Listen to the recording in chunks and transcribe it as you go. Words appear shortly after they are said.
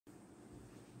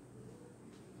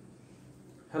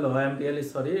Hello, I am really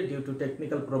sorry. Due to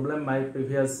technical problem, my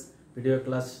previous video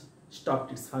class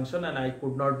stopped its function and I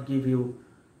could not give you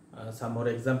some more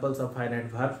examples of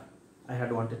finite verb I had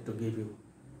wanted to give you.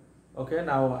 Okay,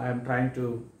 now I am trying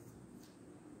to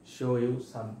show you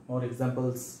some more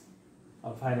examples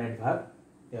of finite verb.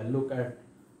 Yeah, look at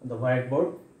the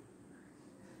whiteboard.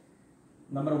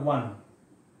 Number 1.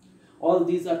 All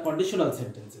these are conditional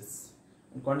sentences.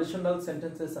 And conditional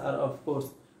sentences are, of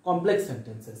course, complex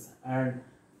sentences, and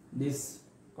these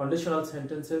conditional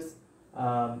sentences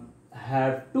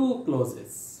have two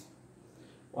clauses.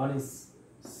 One is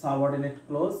subordinate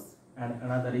clause and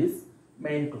another is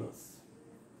main clause.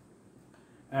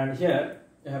 And here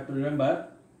you have to remember,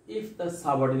 if the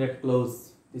subordinate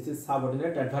clause, this is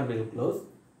subordinate adverbial clause,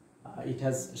 it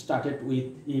has started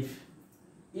with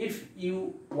if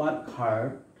you work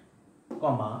hard,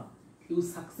 comma, you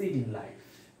succeed in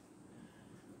life.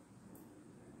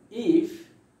 If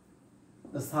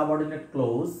the subordinate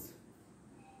clause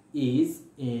is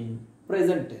in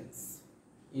present tense,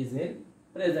 the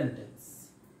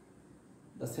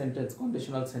sentence,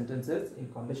 conditional sentences,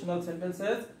 in conditional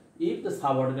sentences, if the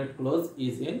subordinate clause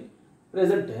is in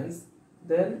present tense,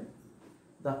 then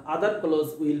the other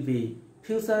clause will be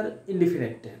future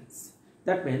indefinite tense.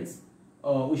 That means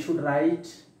we should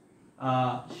write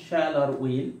shall or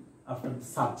will after the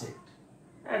subject,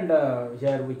 and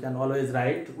here we can always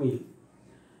write will.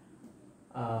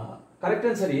 Correct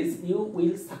answer is you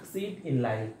will succeed in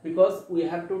life, because we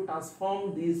have to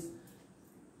transform this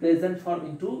present form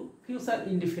into future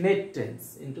indefinite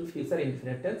tense, and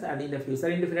in the future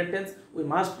indefinite tense we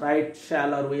must write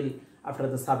shall or will after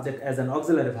the subject as an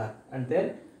auxiliary verb, and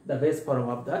then the base form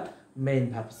of the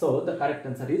main verb. So the correct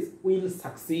answer is will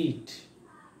succeed.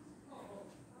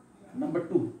 Number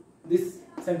 2, this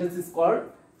sentence is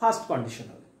called first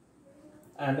conditional.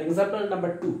 And example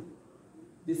number 2,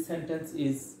 this sentence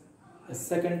is a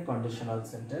second conditional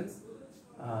sentence.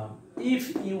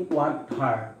 If you worked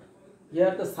hard,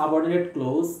 here the subordinate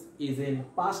clause is in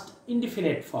past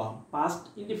indefinite form, past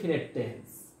indefinite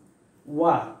tense,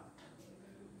 worked.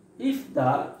 If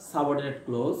the subordinate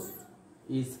clause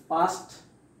is past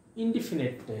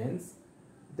indefinite tense,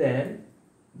 then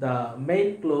the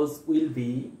main clause will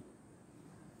be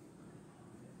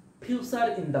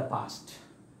future in the past.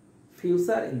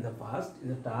 Future in the past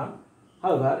is a term.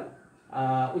 However,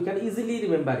 we can easily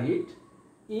remember it.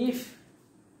 If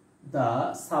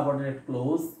the subordinate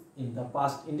clause in the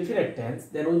past indefinite tense,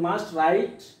 then we must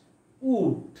write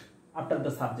would after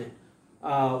the subject.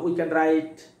 We can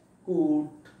write could,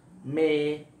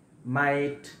 may,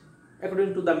 might,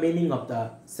 according to the meaning of the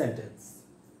sentence.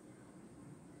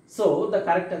 So the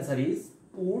correct answer is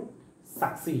would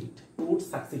succeed. Would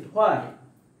succeed. Why?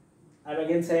 I am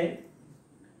again saying,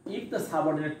 if the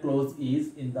subordinate clause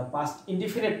is in the past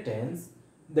indefinite tense,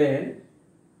 then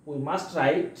we must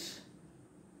write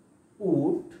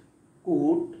would,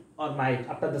 could or might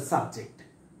after the subject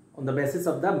on the basis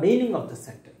of the meaning of the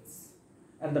sentence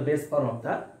and the base form of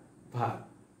the verb.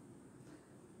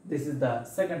 This is the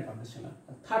second conditional.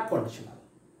 Third conditional.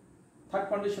 Third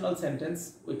conditional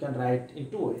sentence we can write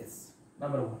in 2 ways.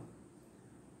 Number 1,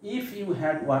 if you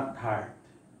had worked hard,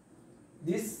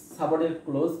 this subordinate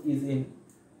clause is in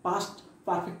past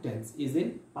perfect tense, is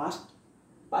in past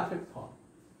perfect form.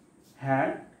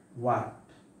 Had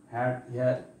worked. Had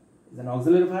here is an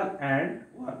auxiliary verb and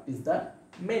worked is the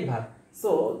main verb.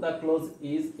 So the clause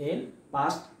is in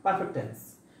past perfect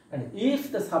tense. And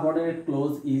if the subordinate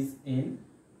clause is in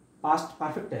past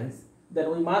perfect tense,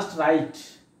 then we must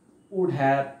write would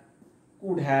have,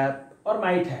 could have or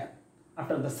might have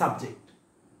after the subject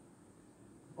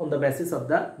on the basis of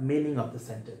the meaning of the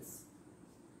sentence.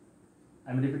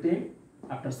 I am repeating,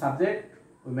 after subject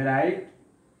we may write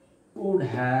would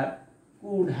have,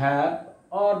 could have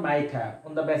or might have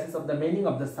on the basis of the meaning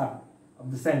of the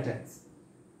sentence.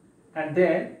 And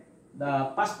then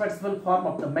the past participle form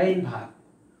of the main verb.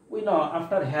 We know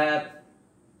after have,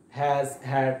 has,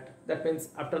 had, that means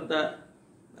after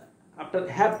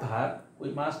have verb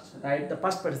we must write the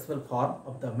past participle form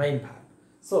of the main verb.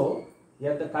 So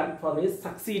here the correct form is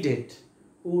succeeded,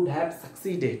 would have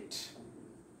succeeded.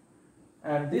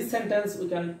 And this sentence we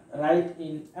can write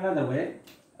in another way,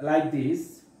 like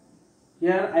this.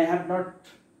 Here I have not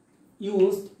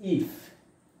used if.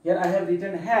 Here I have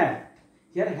written had.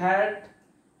 Here had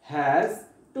has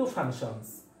two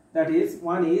functions. That is,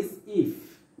 one is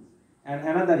if and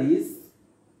another is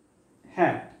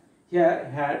had. Here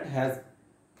had has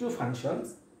two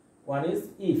functions. One is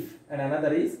if and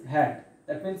another is had.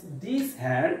 That means this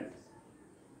had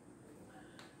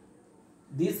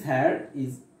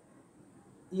is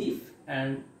if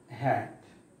and had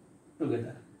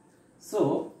together.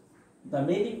 So the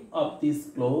meaning of this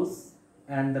clause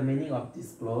and the meaning of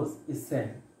this clause is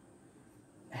same.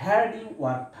 Had you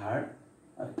worked hard,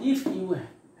 or if you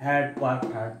had worked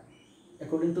hard,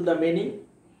 according to the meaning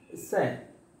is same,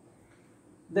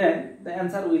 then the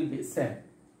answer will be same.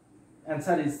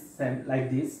 Answer is same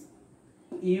like this: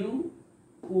 you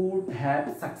would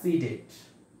have succeeded.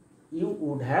 You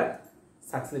would have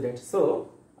succeeded. So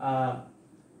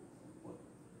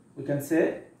we can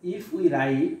say, if we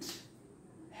write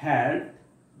had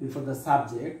before the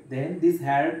subject, then this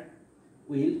had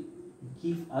will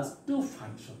give us two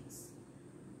functions: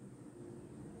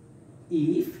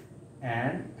 if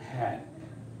and had,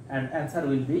 and answer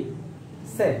will be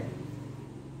same.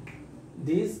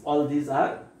 All these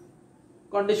are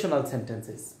conditional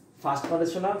sentences. First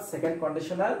conditional, second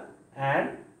conditional,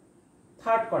 and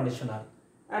third conditional.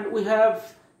 And we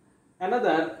have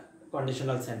another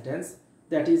conditional sentence,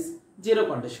 that is zero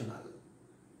conditional.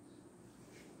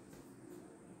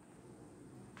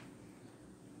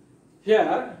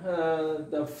 Here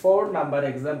the 4 number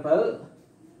example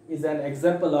is an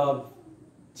example of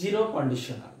zero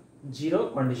conditional. Zero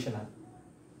conditional.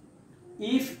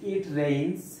 If it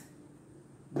rains,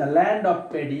 the land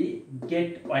of paddy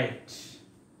get wet.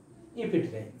 If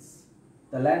it rains,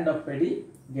 the land of paddy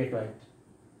get wet.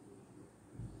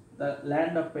 The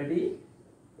land of paddy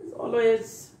is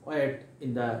always wet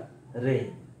in the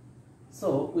rain.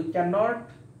 So we cannot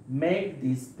make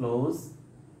this clause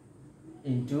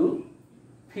into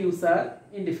future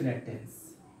indefinite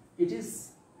tense. It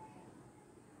is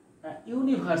a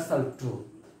universal truth.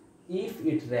 If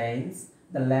it rains,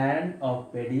 the land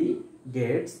of paddy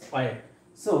gets wet.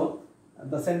 So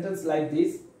the sentence like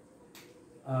this,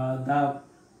 the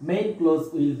main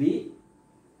clause will be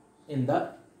in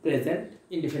the present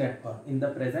indefinite form. In the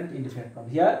present indefinite form.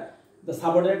 Here the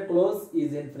subordinate clause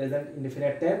is in present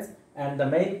indefinite tense, and the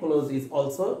main clause is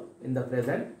also in the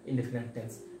present indefinite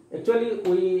tense. Actually,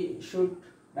 we should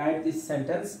write this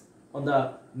sentence on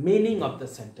the meaning of the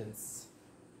sentence.